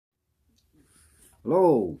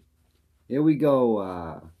Hello, here we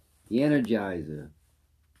go. The Energizer,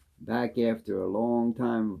 back after a long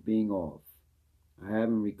time of being off. I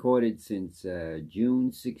haven't recorded since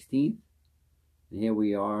June 16th, and here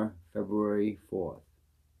we are, February 4th.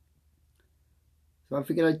 So I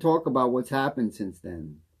figured I'd talk about what's happened since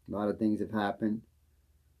then. A lot of things have happened.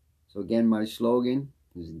 So again, my slogan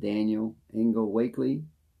is Daniel Engel Wakely.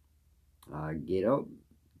 Get up,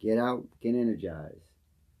 get out, get energized.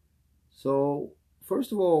 So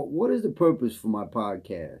first of all, what is the purpose for my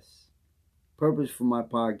podcast? Purpose for my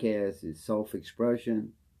podcast is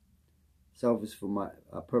self-expression. Selfish for my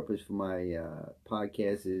purpose for my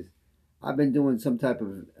podcast is I've been doing some type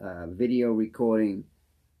of video recording,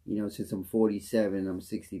 since I'm 47. I'm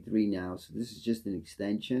 63 now, so this is just an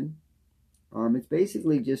extension. It's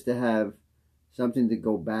basically just to have something to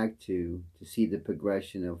go back to see the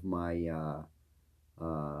progression of my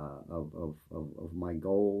of my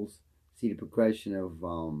goals, see the progression of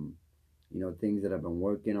things that I've been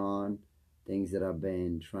working on, things that I've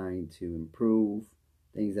been trying to improve,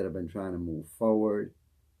 things that I've been trying to move forward.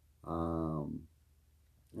 Um,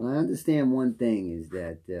 and I understand one thing is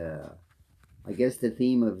that I guess the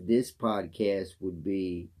theme of this podcast would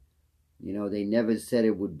be, they never said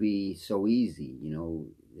it would be so easy.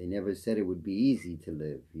 They never said it would be easy to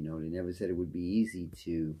live. They never said it would be easy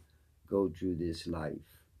to go through this life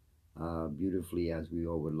beautifully as we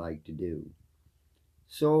all would like to do.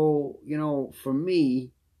 So, for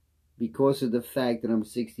me, because of the fact that I'm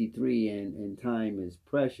 63 and time is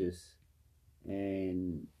precious,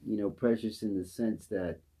 and, precious in the sense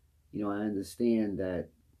that, I understand that,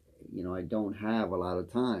 I don't have a lot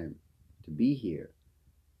of time to be here.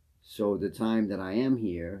 So the time that I am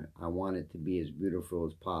here, I want it to be as beautiful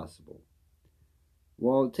as possible.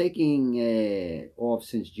 Well, taking off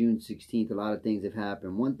since June 16th, a lot of things have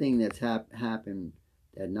happened. One thing that's happened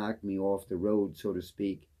that knocked me off the road, so to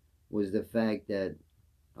speak, was the fact that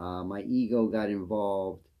my ego got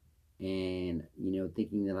involved, and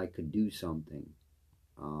thinking that I could do something,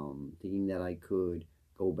 thinking that I could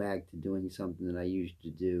go back to doing something that I used to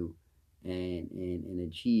do, and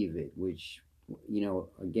achieve it, which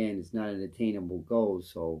again, it's not an attainable goal,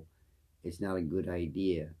 so it's not a good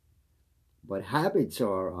idea. But habits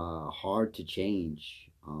are hard to change,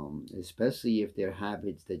 especially if they're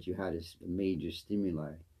habits that you had a major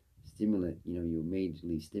stimulant. You're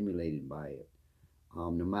majorly stimulated by it,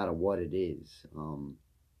 no matter what it is. In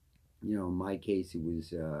my case, it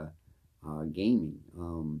was gaming.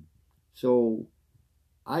 So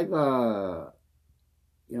I've, the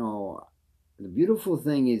beautiful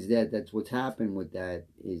thing is that that's what's happened with that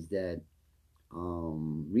is that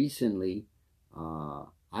recently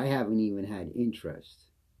I haven't even had interest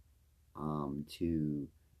to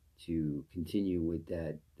continue with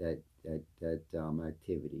that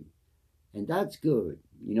activity, and that's good.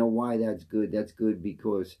 You know why that's good? That's good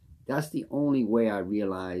because that's the only way I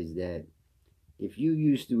realize that if you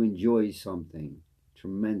used to enjoy something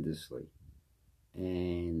tremendously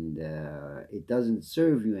and it doesn't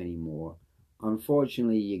serve you anymore,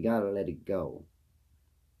 unfortunately, you gotta let it go.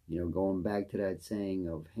 Going back to that saying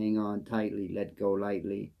of hang on tightly, let go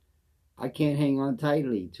lightly. I can't hang on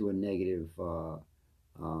tightly to a negative,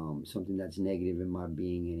 something that's negative in my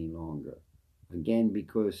being any longer. Again,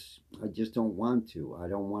 because I just don't want to. I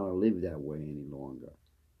don't want to live that way any longer.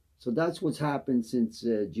 So that's what's happened since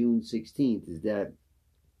June 16th is that,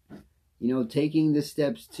 taking the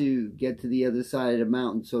steps to get to the other side of the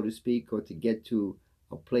mountain, so to speak, or to get to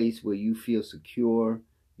a place where you feel secure,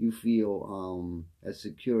 you feel as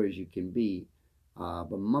secure as you can be.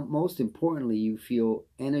 But most importantly, you feel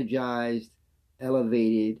energized,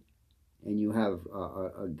 elevated, and you have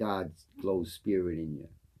a God's glow spirit in you.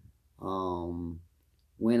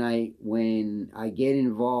 When I get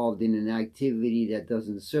involved in an activity that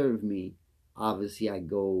doesn't serve me, obviously I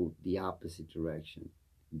go the opposite direction.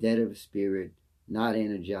 Dead of spirit, not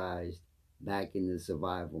energized, back in the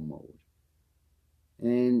survival mode.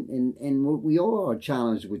 And we all are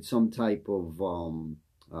challenged with some type of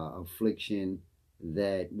affliction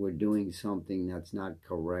that we're doing something that's not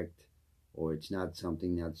correct, or it's not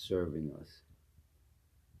something that's serving us.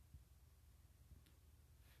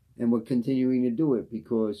 And we're continuing to do it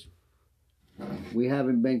because we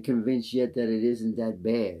haven't been convinced yet that it isn't that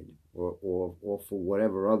bad, or for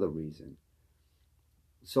whatever other reason.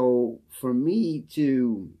 So for me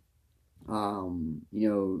to,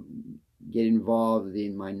 get involved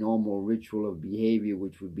in my normal ritual of behavior,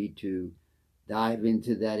 which would be to dive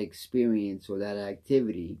into that experience or that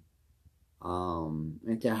activity,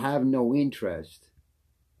 and to have no interest,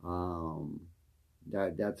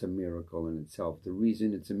 that's a miracle in itself. The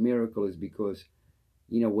reason it's a miracle is because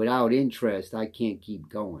without interest, I can't keep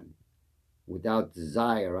going. Without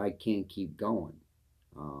desire, I can't keep going.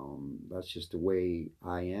 That's just the way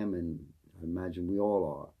I am, and I imagine we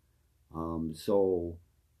all are. So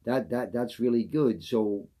that's really good.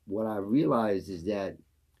 So what I realized is that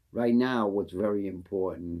right now, what's very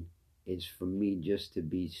important is for me just to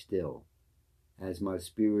be still. As my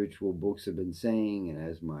spiritual books have been saying, and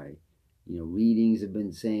as my readings have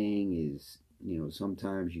been saying, is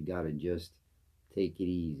sometimes you gotta just take it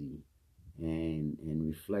easy and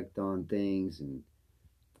reflect on things, and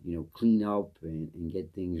clean up and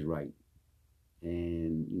get things right,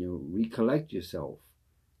 and recollect yourself,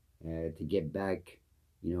 to get back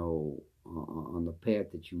on the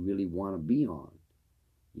path that you really want to be on,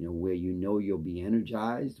 where you'll be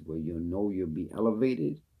energized, where you'll be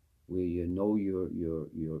elevated, where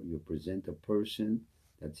you'll present a person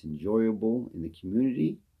that's enjoyable in the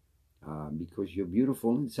community, because you're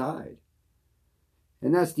beautiful inside.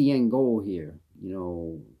 And that's the end goal here.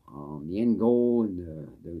 The end goal, and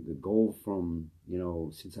the goal from,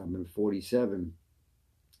 since I've been 47,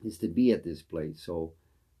 is to be at this place. So,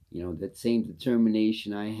 that same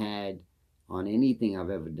determination I had on anything I've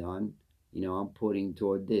ever done, I'm putting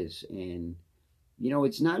toward this. And,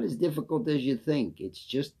 it's not as difficult as you think. It's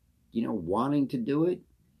just, wanting to do it,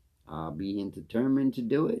 being determined to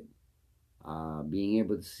do it, being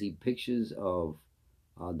able to see pictures of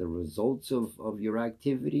the results of your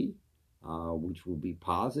activity, which will be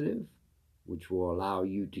positive, which will allow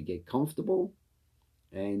you to get comfortable.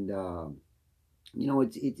 And,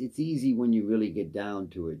 it's easy when you really get down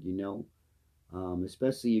to it,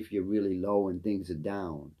 especially if you're really low and things are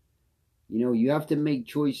down. You have to make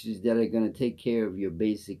choices that are going to take care of your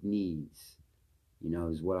basic needs,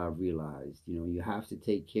 is what I've realized. You have to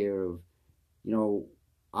take care of,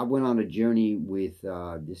 I went on a journey with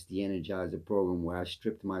this The Energizer program where I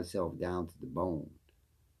stripped myself down to the bone,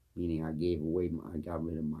 meaning I got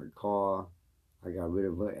rid of my car, I got rid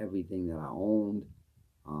of everything that I owned.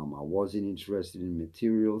 I wasn't interested in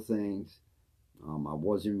material things. I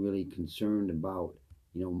wasn't really concerned about,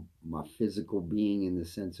 my physical being in the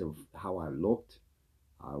sense of how I looked.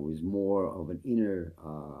 I was more of an inner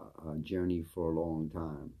journey for a long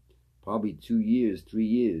time, probably 2 years, 3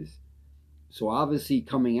 years. So obviously,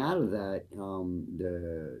 coming out of that,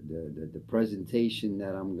 the presentation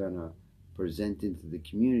that I'm gonna present into the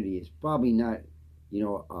community is probably not,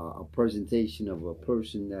 a presentation of a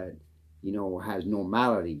person that has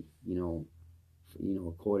normality,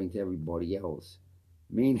 according to everybody else.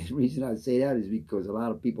 Main reason I say that is because a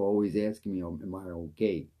lot of people always ask me, "Am I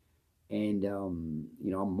okay?" And I'm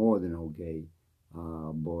more than okay.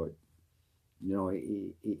 But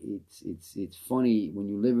it's funny when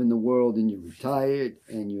you live in the world and you're retired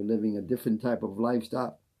and you're living a different type of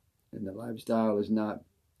lifestyle, and the lifestyle is not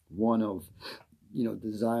one of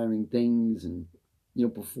desiring things and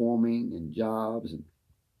performing and jobs and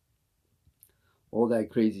all that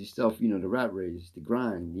crazy stuff, the rat race, the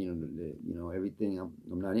grind, everything.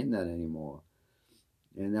 I'm not in that anymore.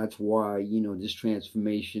 And that's why, this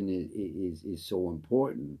transformation is so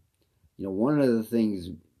important. One of the things,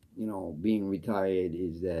 being retired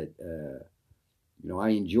is that, I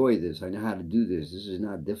enjoy this. I know how to do this. This is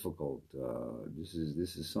not difficult. This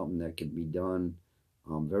is something that can be done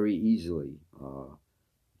very easily.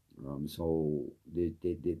 So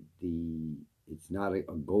it's not a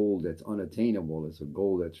goal that's unattainable. It's a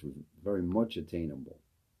goal that's very much attainable.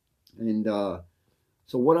 And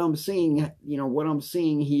so what I'm seeing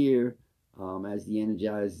here, as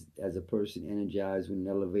a person energized with an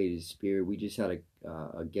elevated spirit, we just had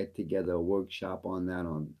a get together, a workshop on that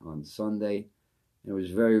on Sunday. It was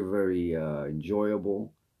very, very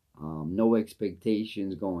enjoyable. No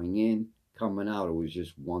expectations going in. Coming out, it was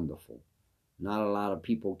just wonderful. Not a lot of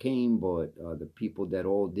people came, but the people that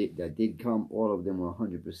did come, all of them were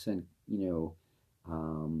 100%,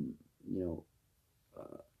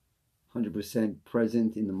 100%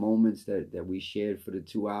 present in the moments that we shared for the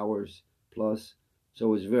 2 hours plus. So it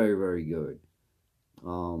was very, very good.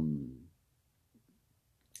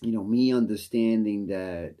 Me understanding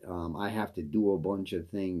that I have to do a bunch of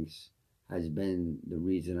things has been the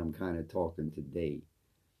reason I'm kind of talking today.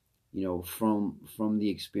 From the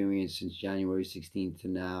experience since January 16th to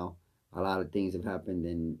now, a lot of things have happened,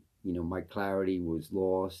 and my clarity was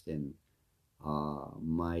lost, and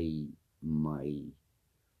my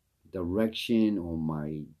direction, or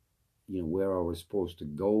my where I was supposed to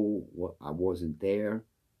go, I wasn't there.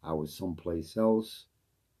 I was someplace else.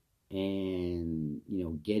 And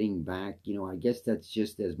getting back, I guess that's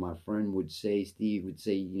just, as my friend would say, Steve would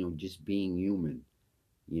say, just being human.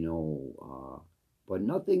 but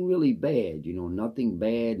nothing really bad, nothing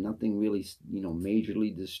bad, nothing really,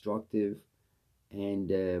 majorly destructive. And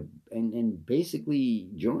basically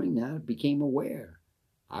during that, I became aware.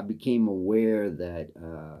 I became aware that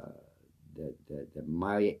that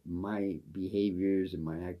my behaviors and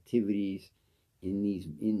my activities in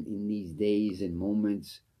these days and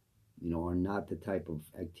moments, are not the type of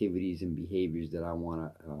activities and behaviors that I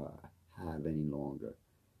want to have any longer.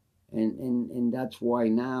 And that's why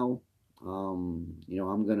now,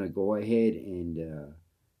 I'm gonna go ahead and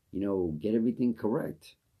get everything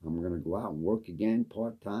correct. I'm gonna go out and work again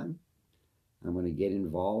part time. I'm gonna get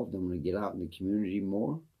involved. I'm gonna get out in the community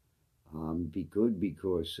more. Be good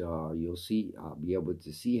because you'll see. I'll be able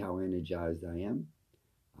to see how energized I am,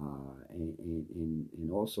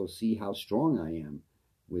 and also see how strong I am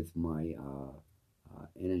with my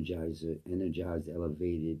energized,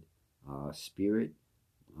 elevated spirit,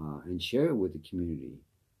 and share it with the community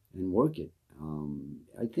and work it.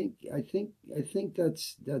 I think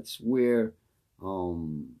that's where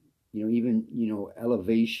even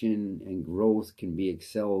elevation and growth can be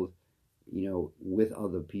excelled, with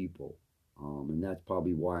other people, and that's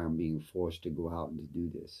probably why I'm being forced to go out and to do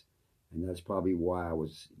this, and that's probably why I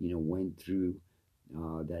was went through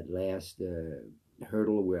that last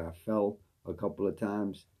hurdle where I fell a couple of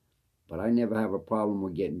times. But I never have a problem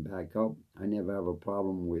with getting back up. I never have a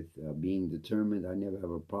problem with being determined. I never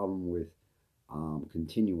have a problem with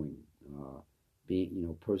continuing,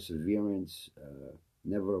 being, perseverance.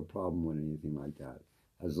 Never a problem with anything like that.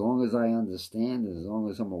 As long as I understand, as long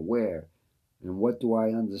as I'm aware. And what do I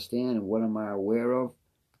understand and what am I aware of?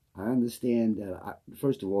 I understand that,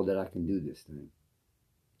 first of all, that I can do this thing.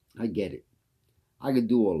 I get it. I can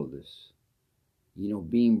do all of this.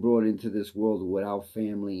 Being brought into this world without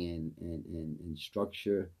family and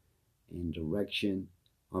structure and direction.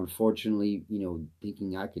 Unfortunately,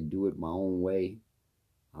 thinking I could do it my own way,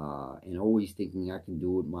 and always thinking I can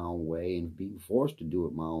do it my own way and being forced to do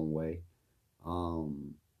it my own way,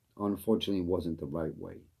 unfortunately wasn't the right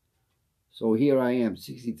way. So here I am,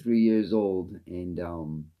 63 years old, and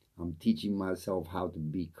I'm teaching myself how to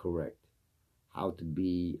be correct, how to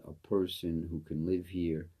be a person who can live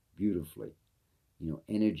here beautifully.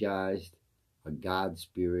 Energized, a God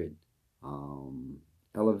spirit,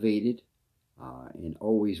 elevated, and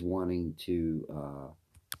always wanting to,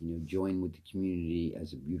 join with the community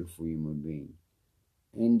as a beautiful human being.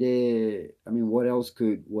 And what else?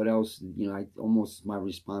 Almost my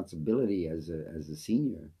responsibility as a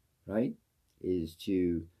senior, right, is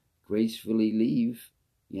to gracefully leave,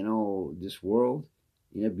 this world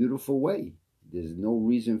in a beautiful way. There's no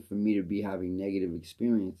reason for me to be having negative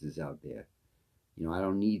experiences out there. I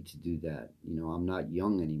don't need to do that. I'm not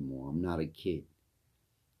young anymore. I'm not a kid.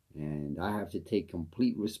 And I have to take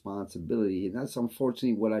complete responsibility. And that's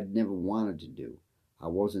unfortunately what I never wanted to do. I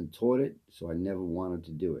wasn't taught it, so I never wanted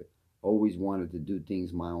to do it. Always wanted to do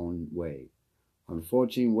things my own way.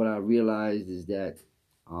 Unfortunately, what I realized is that,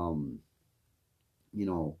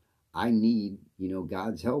 I need,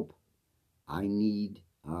 God's help. I need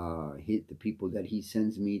the people that He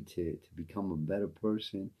sends me to become a better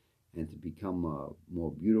person and to become a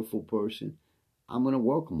more beautiful person. I'm gonna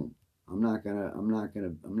welcome them. I'm not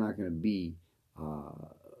gonna be,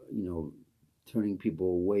 turning people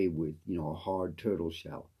away with, a hard turtle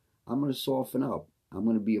shell. I'm gonna soften up. I'm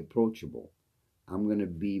gonna be approachable. I'm gonna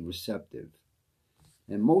be receptive.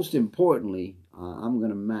 And most importantly, I'm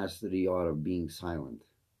gonna master the art of being silent.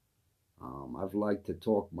 I've liked to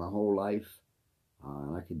talk my whole life,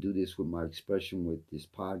 and I can do this with my expression with this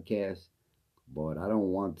podcast. But I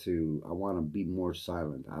don't want to. I want to be more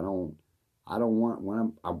silent. I don't want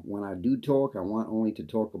when I do talk. I want only to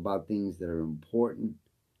talk about things that are important.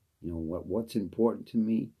 What's important to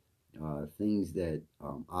me. Things that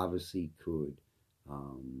obviously could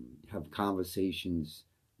have conversations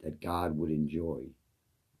that God would enjoy.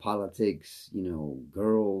 Politics,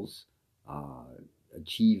 girls,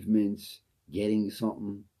 achievements, getting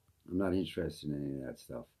something. I'm not interested in any of that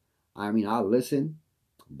stuff. I'll listen,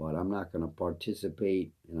 but I'm not going to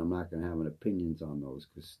participate, and I'm not going to have an opinions on those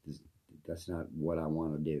because that's not what I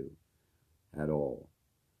want to do at all.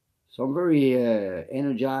 So I'm very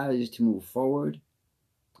energized to move forward.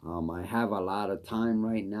 I have a lot of time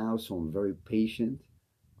right now, so I'm very patient.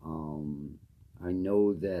 I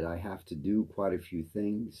know that I have to do quite a few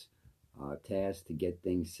things, tasks to get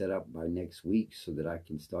things set up by next week so that I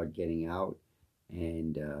can start getting out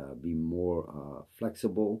and be more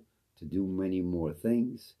flexible to do many more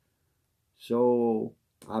things. So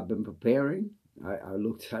I've been preparing. I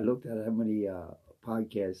looked at how many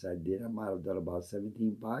podcasts I did. I might have done about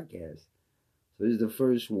 17 podcasts. So this is the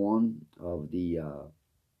first one of the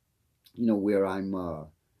where I'm,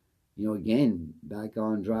 again, back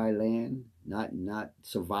on dry land, not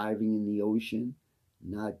surviving in the ocean,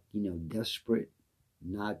 not, desperate,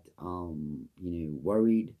 not,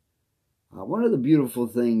 worried. One of the beautiful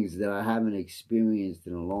things that I haven't experienced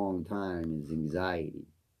in a long time is anxiety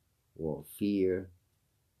or fear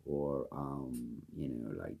or,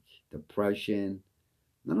 like depression.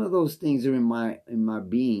 None of those things are in my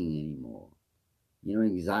being anymore.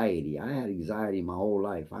 Anxiety. I had anxiety my whole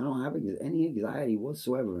life. I don't have any anxiety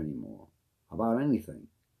whatsoever anymore about anything.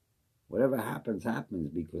 Whatever happens,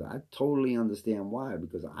 happens because I totally understand why.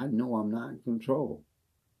 Because I know I'm not in control.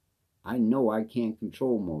 I know I can't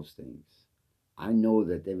control most things. I know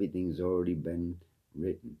that everything's already been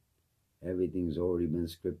written. Everything's already been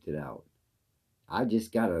scripted out. I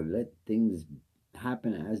just gotta let things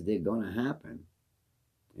happen as they're gonna happen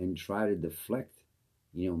and try to deflect,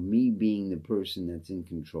 me being the person that's in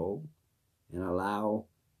control and allow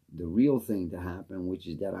the real thing to happen, which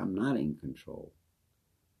is that I'm not in control.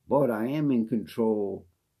 But I am in control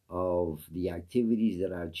of the activities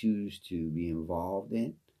that I choose to be involved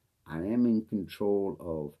in. I am in control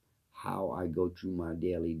of how I go through my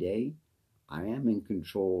daily day. I am in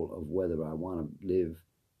control of whether I want to live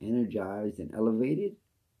energized and elevated.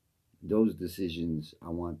 Those decisions I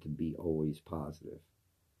want to be always positive,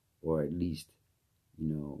 or at least,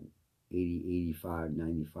 80, 85,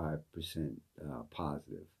 95%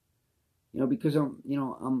 positive. Because I'm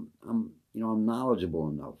knowledgeable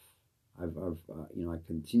enough. I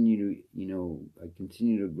continue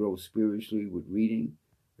to grow spiritually with reading.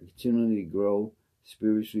 I continually grow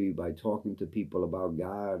spiritually by talking to people about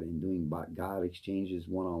God and doing God exchanges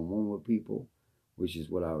one-on-one with people, which is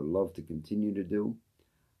what I would love to continue to do.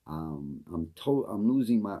 I'm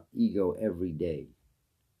losing my ego every day,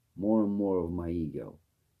 more and more of my ego,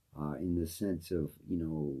 in the sense of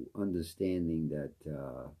understanding that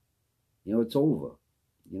it's over.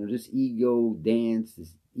 This ego dance,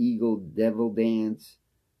 this ego devil dance,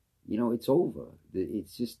 it's over.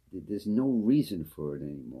 It's just there's no reason for it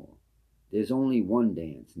anymore. There's only one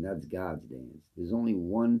dance, and that's God's dance. There's only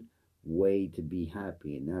one way to be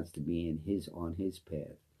happy, and that's to be on his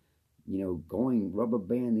path. Going rubber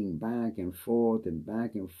banding back and forth and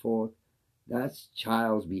back and forth, that's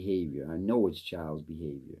child's behavior. I know it's child's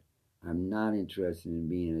behavior. I'm not interested in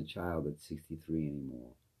being a child at 63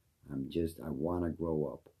 anymore. I want to grow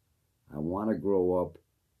up. I want to grow up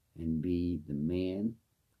and be the man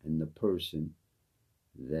and the person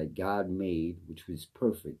that God made, which was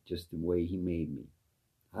perfect, just the way he made me.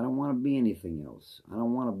 I don't want to be anything else. I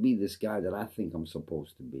don't want to be this guy that I think I'm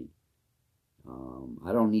supposed to be.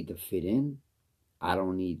 I don't need to fit in. I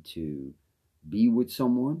don't need to be with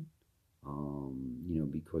someone,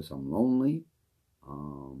 because I'm lonely.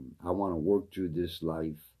 I want to work through this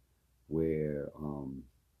life where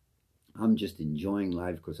I'm just enjoying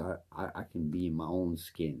life because I can be in my own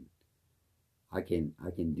skin. I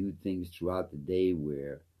can do things throughout the day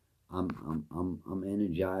where I'm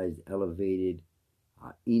energized, elevated,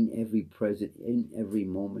 in every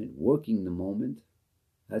moment, working the moment.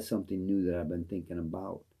 That's something new that I've been thinking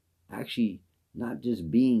about. Actually, not just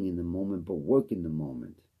being in the moment, but working the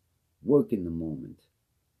moment. Work in the moment.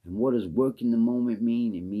 And what does work in the moment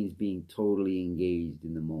mean? It means being totally engaged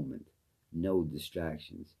in the moment. No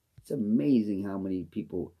distractions. It's amazing how many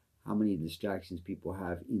distractions people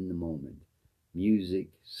have in the moment.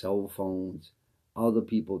 Music, cell phones, other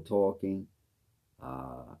people talking,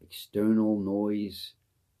 external noise,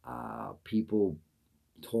 people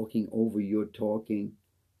talking over your talking.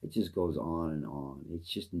 It just goes on and on. It's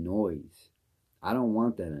just noise. I don't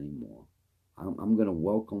want that anymore. I'm going to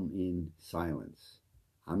welcome in silence.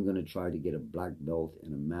 I'm going to try to get a black belt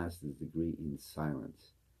and a master's degree in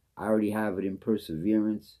silence. I already have it in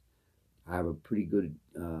perseverance. I have a pretty good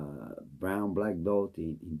brown black belt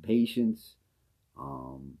in patience,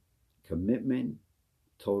 commitment,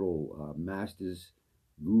 total master's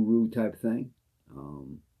guru type thing.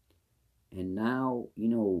 And now,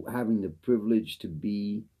 having the privilege to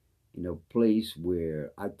be in a place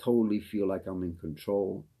where I totally feel like I'm in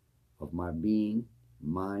control of my being,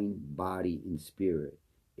 mind, body, and spirit.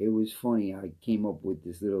 It was funny. I came up with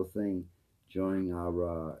this little thing during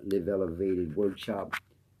our Live Elevated workshop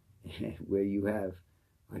where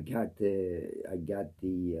I got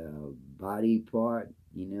the body part,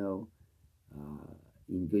 in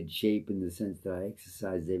good shape in the sense that I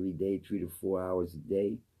exercise every day, 3 to 4 hours a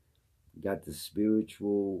day. Got the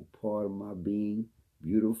spiritual part of my being,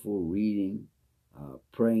 beautiful, reading,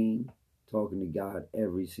 praying, talking to God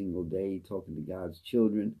every single day, talking to God's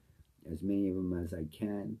children, as many of them as I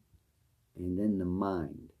can. And then the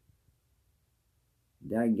mind.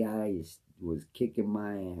 That guy is was kicking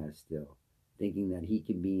my ass still, thinking that he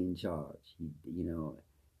could be in charge.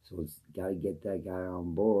 So it's got to get that guy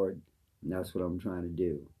on board, and that's what I'm trying to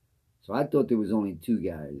do. So I thought there was only two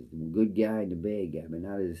guys, the good guy and the bad guy, but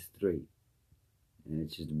now there's three. And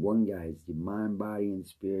it's just one guy. It's the mind, body, and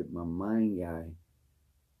spirit. My mind guy,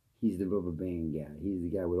 he's the rubber band guy. He's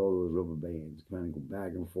the guy with all those rubber bands, trying to go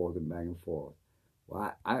back and forth and back and forth.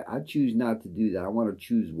 Well, I choose not to do that. I want to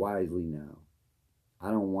choose wisely now. I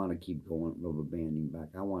don't want to keep going rubber banding back.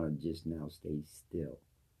 I want to just now stay still,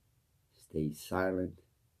 stay silent,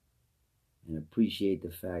 and appreciate the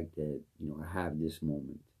fact that, I have this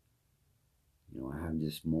moment. I have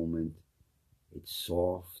this moment. It's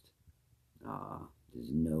soft.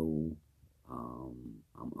 There's no,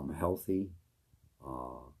 I'm healthy.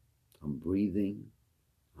 I'm breathing.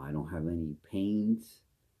 I don't have any pains.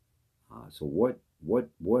 So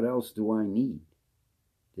what else do I need?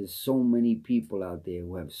 There's so many people out there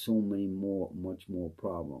who have so much more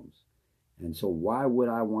problems. And so why would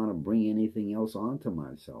I want to bring anything else onto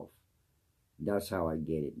myself? That's how I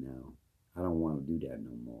get it now. I don't want to do that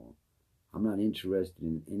no more. I'm not interested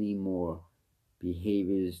in any more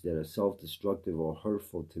behaviors that are self-destructive or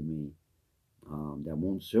hurtful to me, that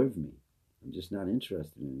won't serve me. I'm just not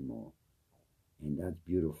interested anymore. And that's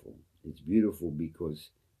beautiful. It's beautiful because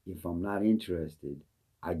if I'm not interested,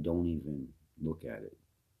 I don't even look at it.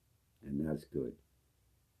 And that's good.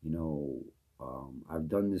 I've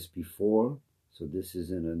done this before, so this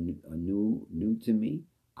isn't a new to me.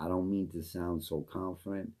 I don't mean to sound so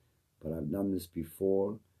confident, but I've done this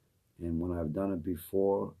before, and when I've done it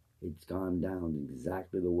before, it's gone down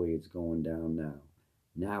exactly the way it's going down now.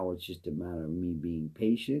 Now it's just a matter of me being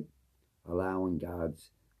patient, allowing God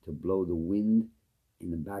to blow the wind in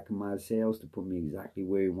the back of my sails to put me exactly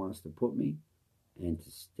where He wants to put me, and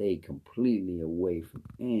to stay completely away from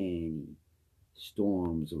any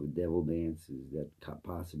storms or devil dances that could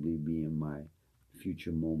possibly be in my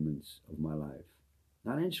future moments of my life.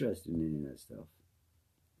 Not interested in any of that stuff.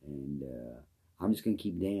 And I'm just going to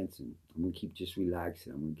keep dancing. I'm going to keep just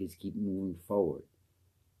relaxing. I'm going to just keep moving forward.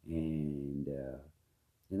 And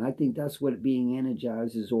I think that's what being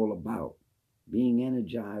energized is all about. Being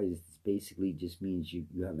energized basically just means you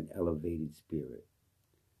have an elevated spirit.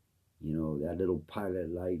 That little pilot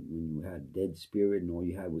light when you had dead spirit and all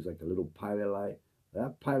you had was like a little pilot light.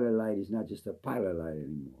 That pilot light is not just a pilot light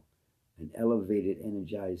anymore. An elevated,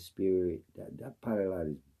 energized spirit, that pilot light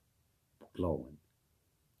is glowing.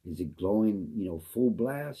 Is it glowing, full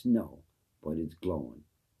blast? No, but it's glowing.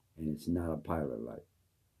 And it's not a pilot light.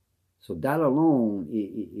 So that alone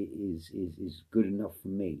is good enough for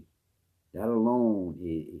me. That alone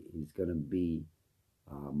is going to be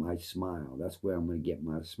my smile. That's where I'm going to get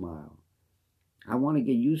my smile. I want to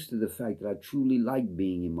get used to the fact that I truly like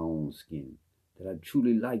being in my own skin. That I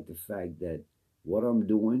truly like the fact that what I'm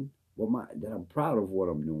doing, that I'm proud of what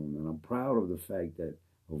I'm doing, and I'm proud of the fact that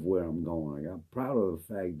of where I'm going. I'm proud of the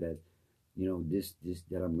fact that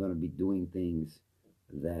that I'm going to be doing things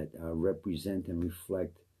that represent and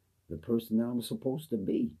reflect the person that I'm supposed to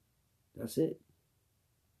be. That's it.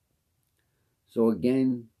 So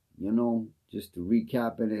again, just to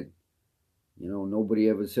recapping it, nobody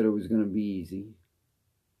ever said it was going to be easy.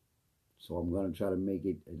 So I'm going to try to make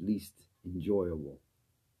it at least enjoyable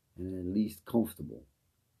and at least comfortable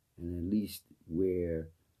and at least where,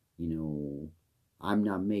 I'm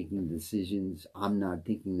not making decisions. I'm not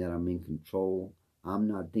thinking that I'm in control. I'm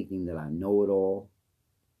not thinking that I know it all.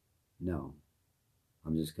 No,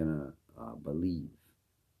 I'm just going to believe.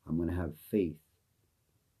 I'm going to have faith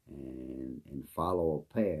and follow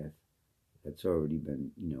a path that's already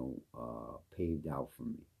been, paved out for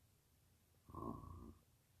me.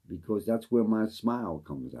 Because that's where my smile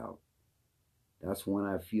comes out. That's when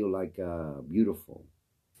I feel like beautiful.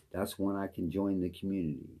 That's when I can join the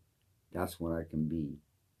community. That's when I can be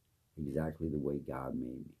exactly the way God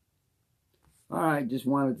made me. All right, just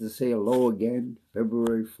wanted to say hello again,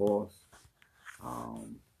 February 4th.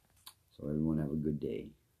 So everyone have a good day.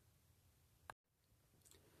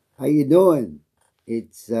 How you doing?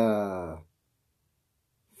 It's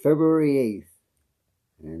February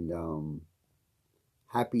 8th, and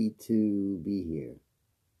happy to be here.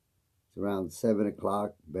 It's around 7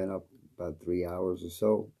 o'clock, been up about 3 hours or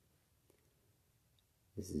so.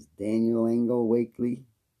 This is Daniel Engel Wakely,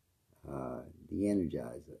 the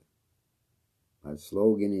Energizer. My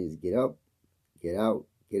slogan is get up, get out,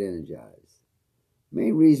 get energized.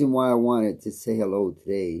 Main reason why I wanted to say hello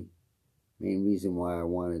today, main reason why I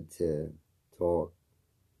wanted to talk,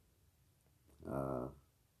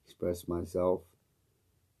 express myself,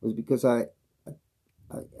 was because I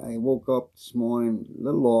woke up this morning a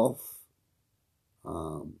little off.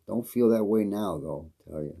 Don't feel that way now, though,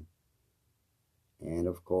 tell you. And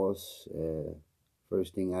of course,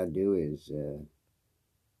 first thing I do is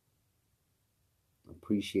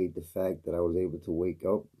appreciate the fact that I was able to wake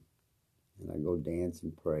up, and I go dance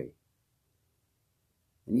and pray.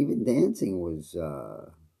 And even dancing was,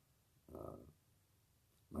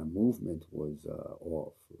 my movement was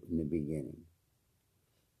off in the beginning.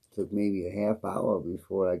 It took maybe a half hour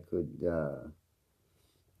before I could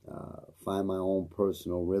find my own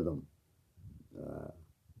personal rhythm.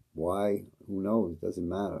 Why? Who knows? Doesn't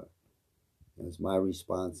matter. It's my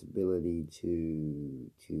responsibility to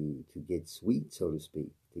get sweet, so to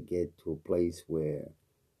speak, to get to a place where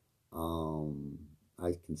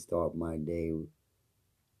I can start my day,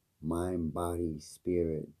 mind, body,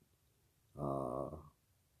 spirit,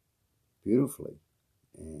 beautifully.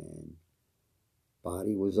 And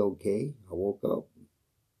body was okay. I woke up.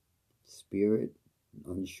 Spirit,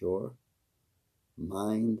 unsure.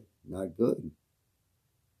 Mind, not good.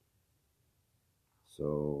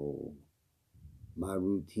 So my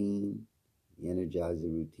routine, the Energizer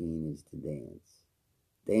routine, is to dance.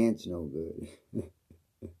 Dance no good.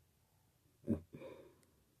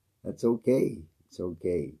 That's okay. It's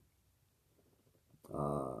okay.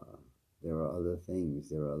 There are other things.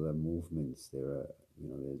 There are other movements. There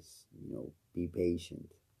be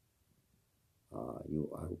patient.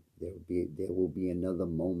 There will be another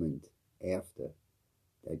moment after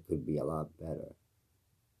that could be a lot better.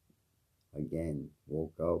 Again,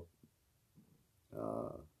 woke up,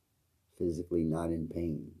 physically not in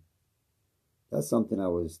pain. That's something I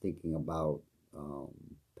was thinking about,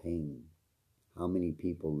 pain. How many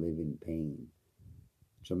people live in pain?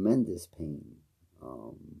 Tremendous pain.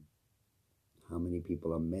 How many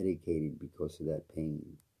people are medicated because of that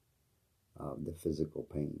pain, the physical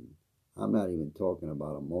pain. I'm not even talking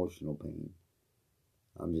about emotional pain.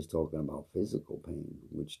 I'm just talking about physical pain,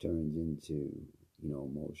 which turns into,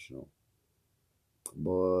 emotional.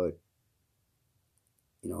 But,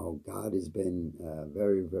 God has been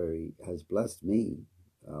has blessed me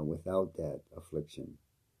without that affliction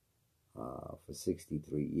for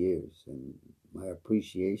 63 years. And my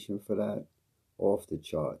appreciation for that, off the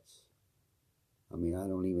charts. I mean, I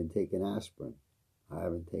don't even take an aspirin. I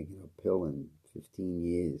haven't taken a pill in 15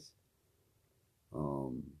 years.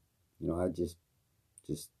 I just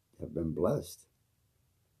have been blessed.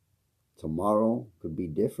 Tomorrow could be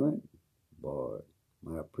different, but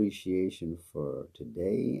my appreciation for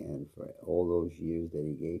today and for all those years that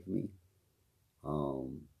he gave me,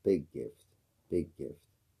 big gift.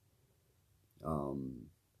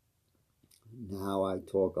 Now I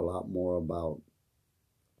talk a lot more about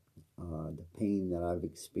the pain that I've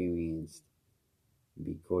experienced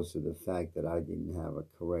because of the fact that I didn't have a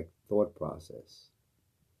correct thought process,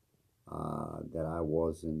 that I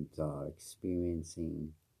wasn't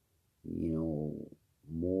experiencing,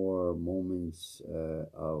 more moments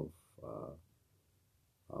of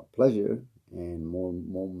pleasure and more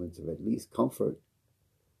moments of at least comfort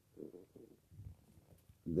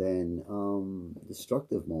than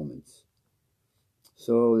destructive moments.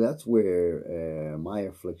 So that's where my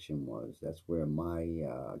affliction was. That's where my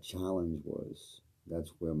challenge was.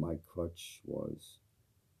 That's where my crutch was,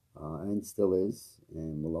 and still is,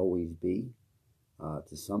 and will always be,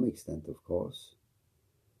 to some extent, of course.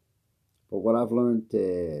 But what I've learned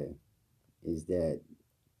is that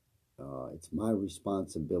it's my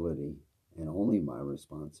responsibility, and only my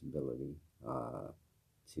responsibility,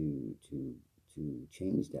 to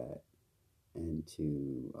change that, and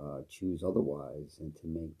to choose otherwise, and to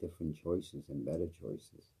make different choices and better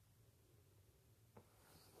choices.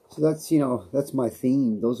 So that's my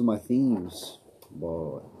theme. Those are my themes.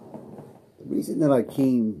 But the reason that I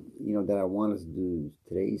came, that I wanted to do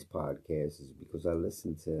today's podcast is because I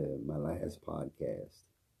listened to my last podcast.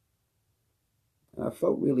 And I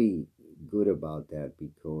felt really good about that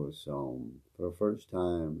because for the first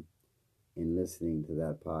time in listening to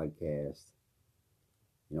that podcast,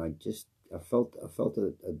 I felt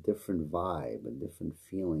a different vibe, a different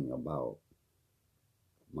feeling about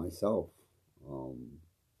myself.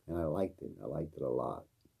 And I liked it. I liked it a lot.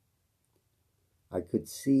 I could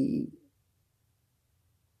see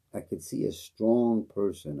a strong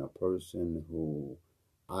person, a person who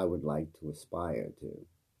I would like to aspire to.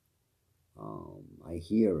 I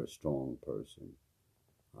hear a strong person.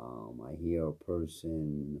 I hear a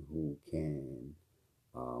person who can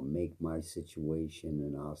make my situation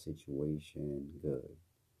and our situation good.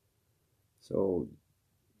 So,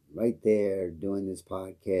 right there, doing this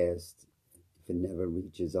podcast, if it never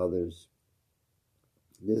reaches others,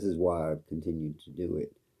 this is why I've continued to do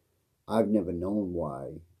it. I've never known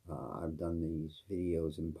why I've done these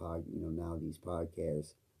videos and now these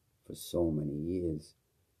podcasts for so many years.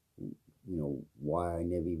 Why I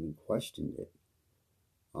never even questioned it.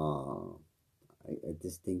 Uh, I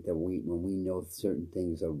just think that when we know certain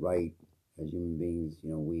things are right as human beings,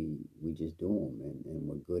 we just do them, and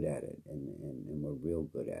we're good at it, and we're real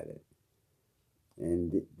good at it.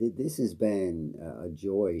 And this has been a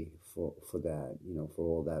joy for that, for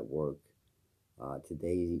all that work.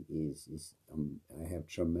 Today I have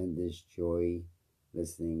tremendous joy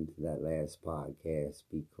listening to that last podcast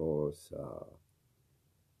because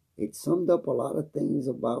it summed up a lot of things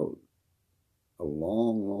about a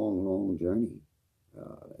long, long, long journey,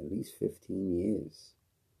 at least 15 years.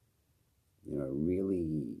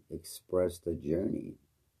 Really expressed a journey,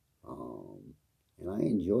 and I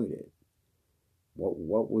enjoyed it.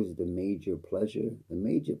 What was the major pleasure? The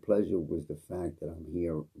major pleasure was the fact that I'm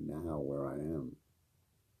here now where I am.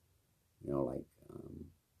 Like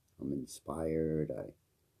I'm inspired.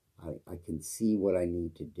 I can see what I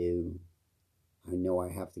need to do. I know I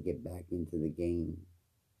have to get back into the game.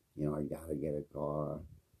 I gotta get a car.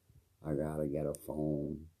 I gotta get a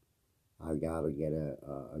phone. I gotta get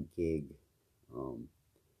a gig.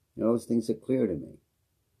 Those things are clear to me.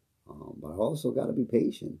 But I also gotta be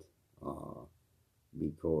patient.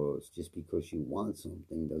 Because just because you want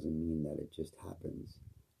something doesn't mean that it just happens,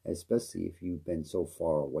 especially if you've been so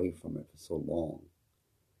far away from it for so long.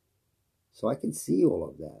 So I can see all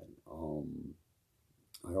of that.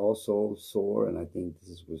 I also saw, and I think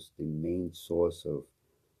this was the main source of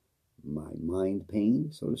my mind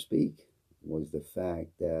pain, so to speak, was the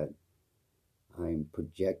fact that I'm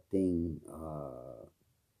projecting,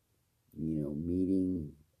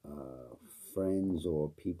 meeting friends or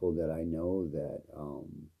people that I know that,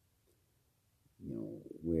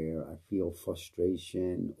 where I feel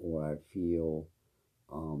frustration or I feel,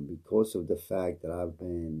 because of the fact that I've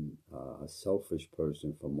been a selfish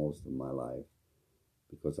person for most of my life,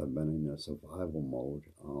 because I've been in a survival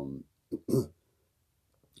mode.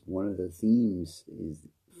 One of the themes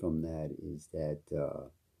from that is that,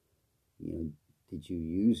 did you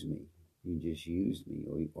use me? You just used me,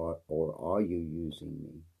 or are you using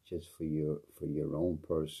me just for your own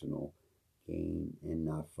personal gain and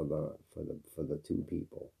not for the two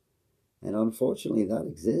people? And unfortunately, that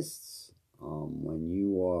exists. When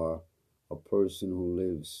you are a person who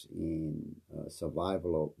lives in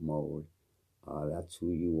survival mode, that's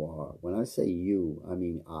who you are. When I say you, I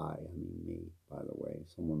mean me, by the way.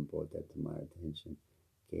 Someone brought that to my attention.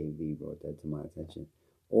 KV brought that to my attention.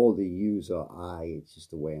 All the yous are I, it's just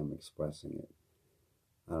the way I'm expressing it.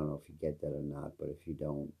 I don't know if you get that or not, but if you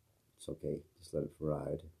don't, it's okay. Just let it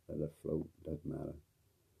ride, let it float, doesn't matter.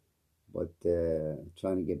 But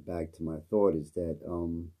trying to get back to my thought is that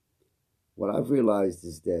what I've realized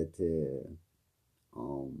is that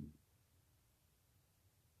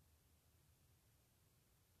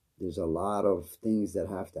there's a lot of things that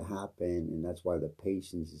have to happen, and that's why the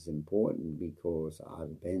patience is important, because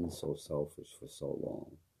I've been so selfish for so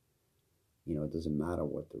long. It doesn't matter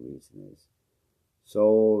what the reason is.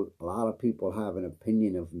 So a lot of people have an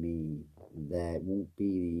opinion of me that won't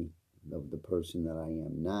be of the person that I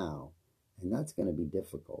am now, and that's going to be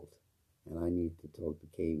difficult. And I need to talk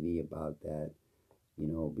to KV about that,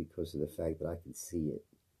 because of the fact that I can see it,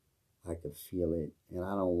 I can feel it, and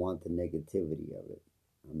I don't want the negativity of it.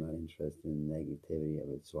 I'm not interested in the negativity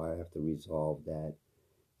of it, so I have to resolve that.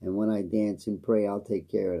 And when I dance and pray, I'll take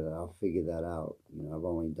care of that. I'll figure that out. I've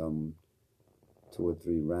only done 2 or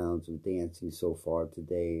 3 rounds of dancing so far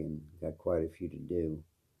today, and got quite a few to do.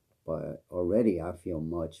 But already I feel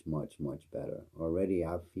much, much, much better. Already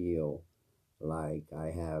I feel like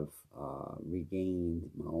I have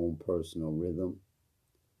regained my own personal rhythm.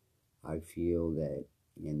 I feel that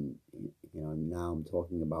now I'm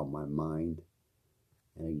talking about my mind.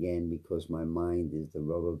 And again, because my mind is the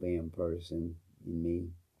rubber band person in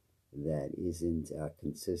me that isn't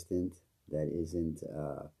consistent, that isn't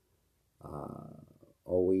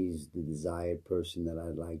always the desired person that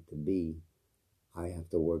I'd like to be, I have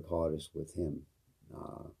to work hardest with him,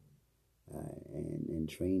 and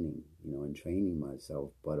training, and training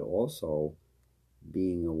myself, but also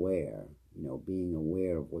being aware, being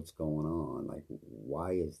aware of what's going on. Like,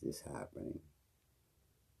 why is this happening?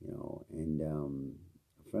 And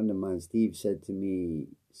a friend of mine, Steve, said to me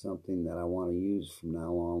something that I want to use from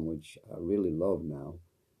now on, which I really love now,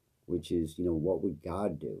 which is, what would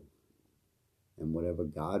God do? And whatever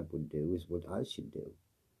God would do is what I should do.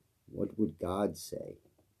 What would God say?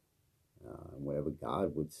 Whatever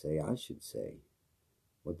God would say, I should say.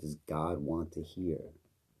 What does God want to hear?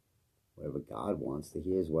 Whatever God wants to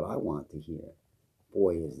hear is what I want to hear.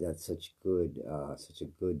 boy, is that such a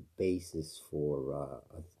good basis for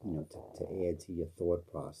to add to your thought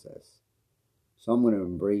process. So I'm going to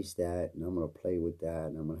embrace that, and I'm going to play with that,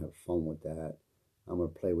 and I'm going to have fun with that. I'm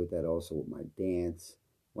going to play with that also with my dance.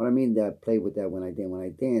 What I mean that play with that when I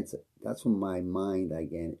dance, that's when my mind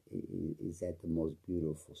again is at the most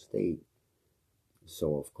beautiful state.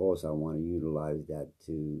 So of course I want to utilize that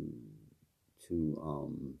to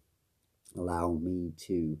allow me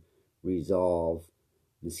to resolve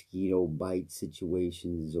mosquito bite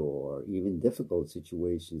situations or even difficult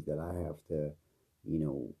situations that I have to,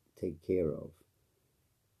 take care of.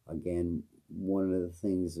 Again, one of the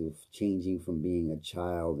things of changing from being a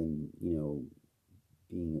child and,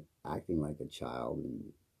 being acting like a child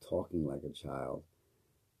and talking like a child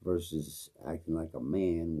versus acting like a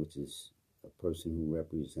man, which is a person who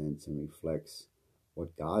represents and reflects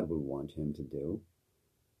what God would want him to do.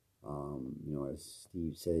 As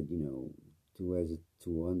Steve said, do as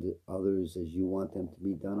to unto others as you want them to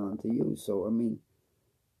be done unto you. So, I mean,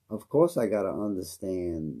 of course, I got to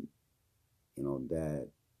understand, that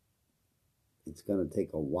it's going to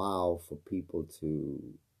take a while for people to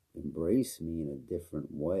embrace me in a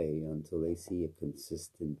different way until they see a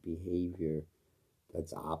consistent behavior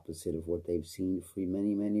that's opposite of what they've seen for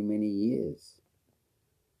many, many, many years.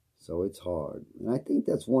 So it's hard. And I think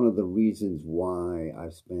that's one of the reasons why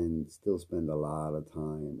still spend a lot of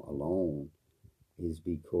time alone is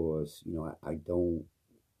because, I don't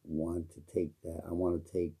want to take that. I want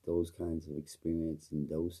to take those kinds of experience in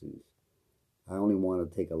doses. I only want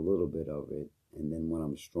to take a little bit of it. And then when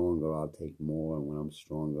I'm stronger, I'll take more. And when I'm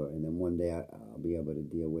stronger, and then one day I'll be able to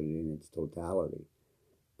deal with it in its totality.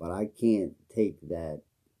 But I can't take that,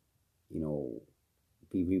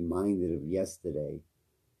 be reminded of yesterday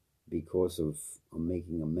because of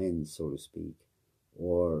making amends, so to speak,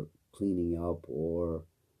 or cleaning up, or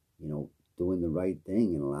doing the right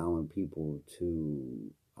thing and allowing people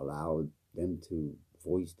to allow them to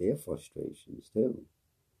voice their frustrations too.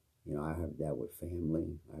 I have that with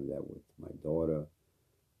family. I have that with my daughter.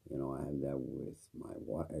 I have that with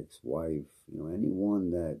my ex-wife.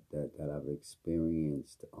 Anyone that I've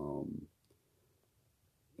experienced,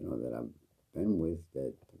 that I've been with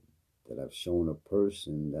that I've shown a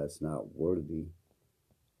person that's not worthy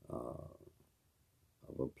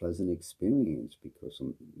of a pleasant experience because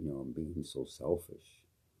I'm being so selfish.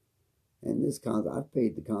 And I've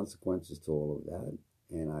paid the consequences to all of that,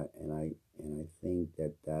 and I think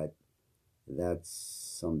that's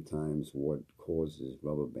sometimes what causes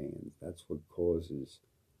rubber bands. That's what causes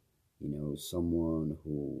someone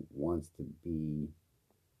who wants to be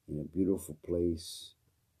in a beautiful place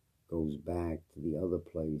goes back to the other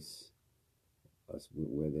place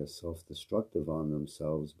where they're self-destructive on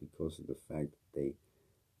themselves because of the fact that they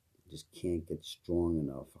just can't get strong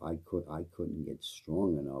enough. I couldn't get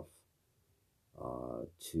strong enough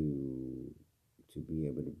to be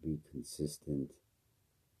able to be consistent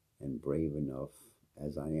and brave enough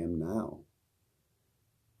as I am now.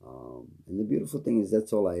 And the beautiful thing is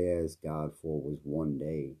that's all I asked God for was one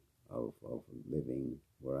day of living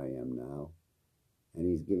where I am now. And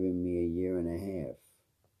he's given me a year and a half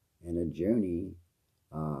and a journey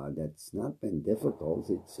that's not been difficult.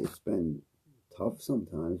 It's been tough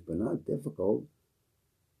sometimes, but not difficult.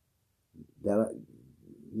 That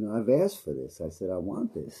I've asked for this. I said I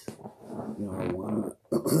want this. I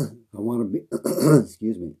want to be.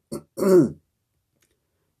 Excuse me.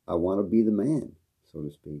 I want to be the man, so to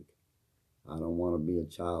speak. I don't want to be a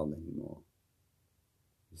child anymore.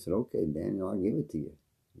 He said, "Okay, Daniel, I'll give it to you.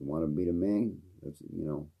 You want to be the man?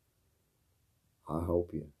 I'll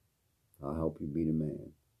help you. I'll help you be the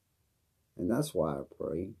man." And that's why I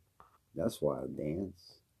pray. That's why I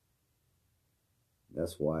dance.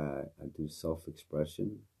 That's why I do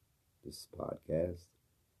self-expression, this podcast.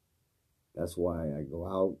 That's why I go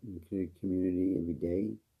out in the community every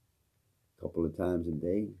day, a couple of times a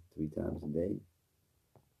day, 3 times a day,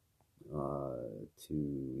 to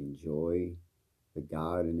enjoy the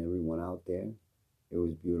God and everyone out there. It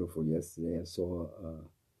was beautiful yesterday. I saw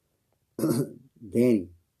Danny,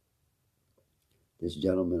 this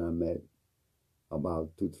gentleman I met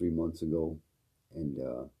about 2-3 months ago, and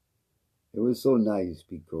it was so nice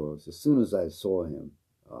because as soon as I saw him,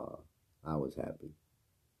 I was happy.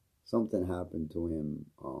 Something happened to him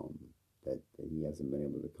that he hasn't been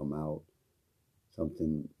able to come out.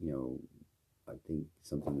 Something, I think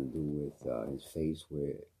something to do with his face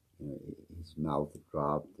where, his mouth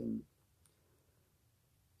dropped, and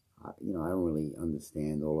I don't really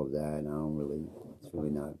understand all of that, and it's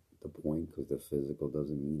really not the point because the physical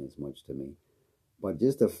doesn't mean as much to me. But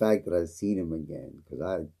just the fact that I've seen him again, because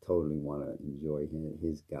I totally want to enjoy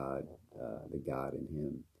his God, the God in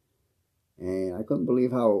him. And I couldn't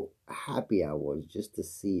believe how happy I was just to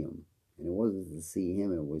see him. And it wasn't to see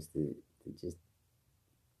him, it was to just,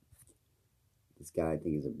 this guy I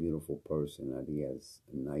think is a beautiful person. I think he has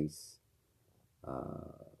a nice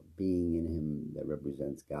being in him that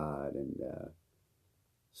represents God. And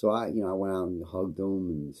so I went out and hugged him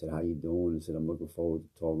and said, "How you doing?" And said, "I'm looking forward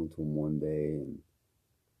to talking to him one day." And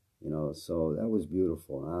so that was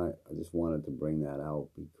beautiful. And I just wanted to bring that out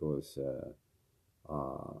because,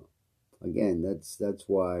 again, that's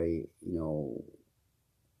why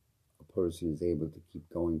a person is able to keep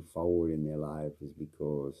going forward in their life is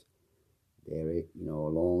because they're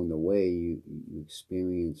along the way you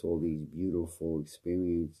experience all these beautiful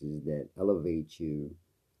experiences that elevate you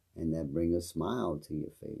and that bring a smile to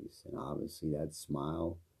your face. And obviously that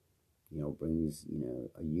smile brings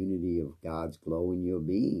a unity of God's glow in your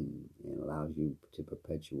being and allows you to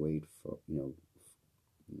perpetuate for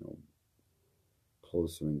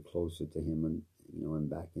closer and closer to him, and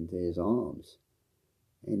back into his arms.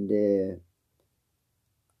 And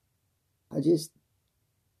I just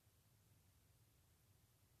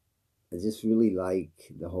really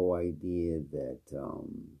like the whole idea that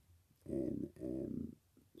and am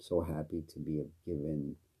so happy to be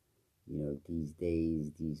given these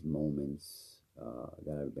days, these moments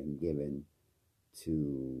that I've been given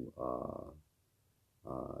to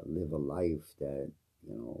live a life that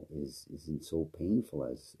isn't so painful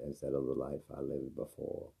as that other life I lived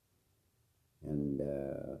before. And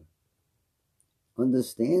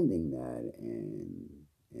understanding that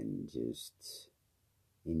and just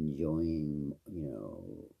enjoying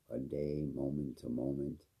a day moment to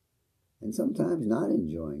moment, and sometimes not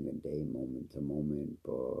enjoying a day moment to moment,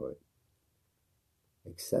 but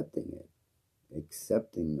accepting it,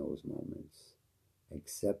 accepting those moments,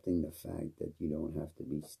 accepting the fact that you don't have to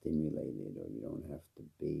be stimulated, or you don't have to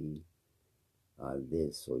be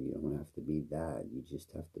this, or you don't have to be that. You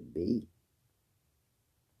just have to be.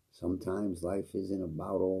 Sometimes life isn't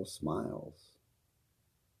about all smiles.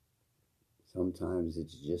 Sometimes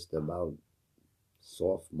it's just about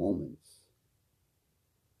soft moments.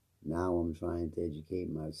 Now I'm trying to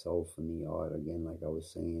educate myself in the art, again, like I was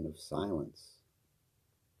saying, of silence.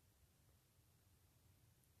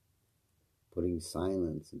 Putting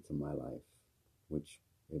silence into my life, which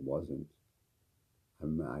it wasn't.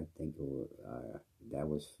 I think that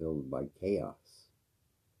was filled by chaos.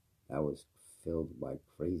 That was filled by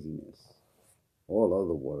craziness. All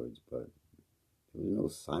other words, but there was no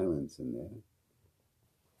silence in there.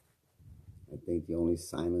 I think the only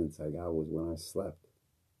silence I got was when I slept.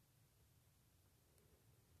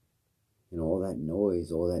 And all that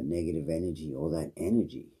noise, all that negative energy, all that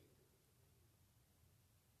energy.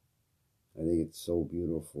 I think it's so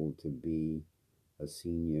beautiful to be a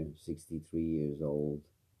senior, 63 years old,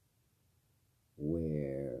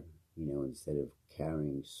 where, instead of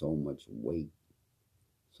carrying so much weight,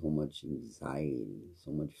 so much anxiety,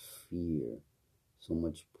 so much fear, so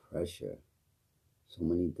much pressure, so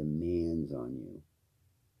many demands on you,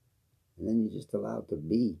 and then you're just allowed to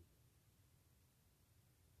be.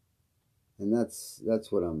 And that's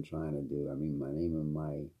what I'm trying to do. I mean, my name of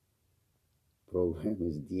my program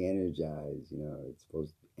is De-Energize. It's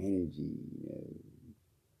supposed to be energy,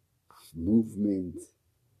 movement,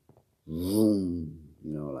 room,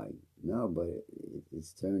 no, but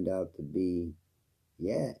it's turned out to be,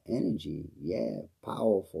 yeah, energy, yeah,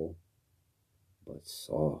 powerful, but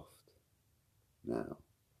soft. Now,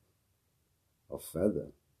 a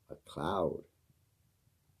feather, a cloud.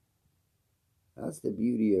 That's the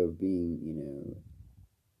beauty of being,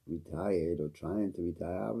 retired or trying to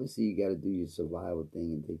retire. Obviously, you got to do your survival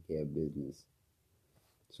thing and take care of business.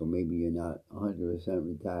 So maybe you're not 100%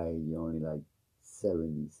 retired, you're only like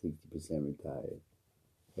 70, 60% retired.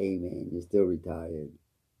 Hey man, you're still retired.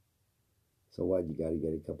 So what? You got to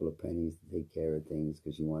get a couple of pennies to take care of things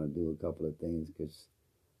because you want to do a couple of things because,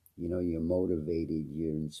 you're motivated,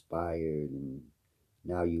 you're inspired, and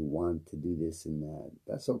now you want to do this and that.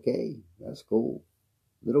 That's okay. That's cool.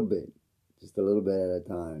 Little bit. Just a little bit at a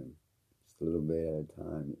time. Just a little bit at a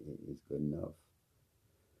time is good enough.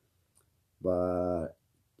 But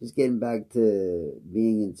just getting back to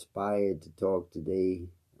being inspired to talk today.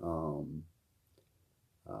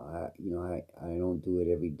 I don't do it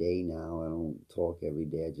every day now. I don't talk every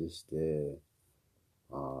day. I just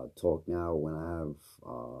talk now when I have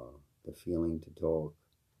the feeling to talk.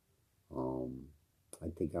 I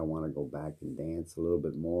think I want to go back and dance a little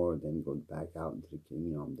bit more, then go back out into the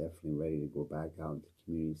community. I'm definitely ready to go back out into the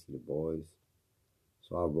community, see the boys.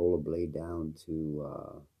 So I'll rollerblade down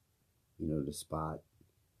to, the spot,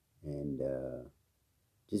 and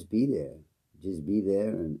just be there. Just be there,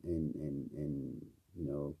 and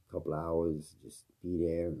a couple hours, just be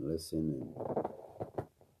there and listen,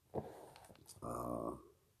 and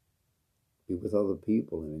be with other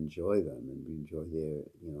people and enjoy them and enjoy their,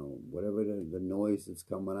 whatever the noise that's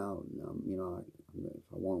coming out. If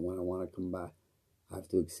when I want to come back, I have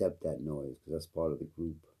to accept that noise because that's part of the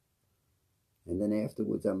group. And then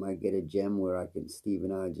afterwards, I might get a gem where Steve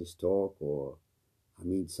and I just talk, or I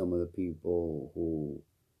meet some of the people who,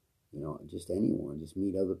 just anyone, just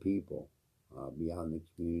meet other people, be out in the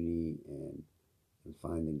community and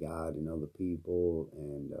find the God in other people,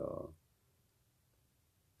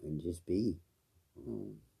 and just be.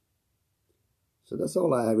 So that's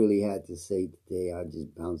all I really had to say today. I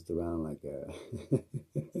just bounced around like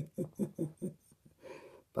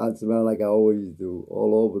bounced around like I always do,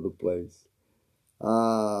 all over the place.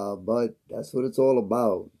 But that's what it's all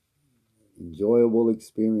about. Enjoyable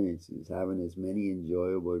experiences, having as many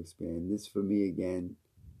enjoyable experiences. This for me again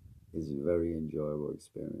is a very enjoyable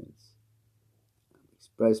experience. I've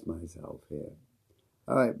expressed myself here.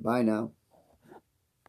 All right, bye now.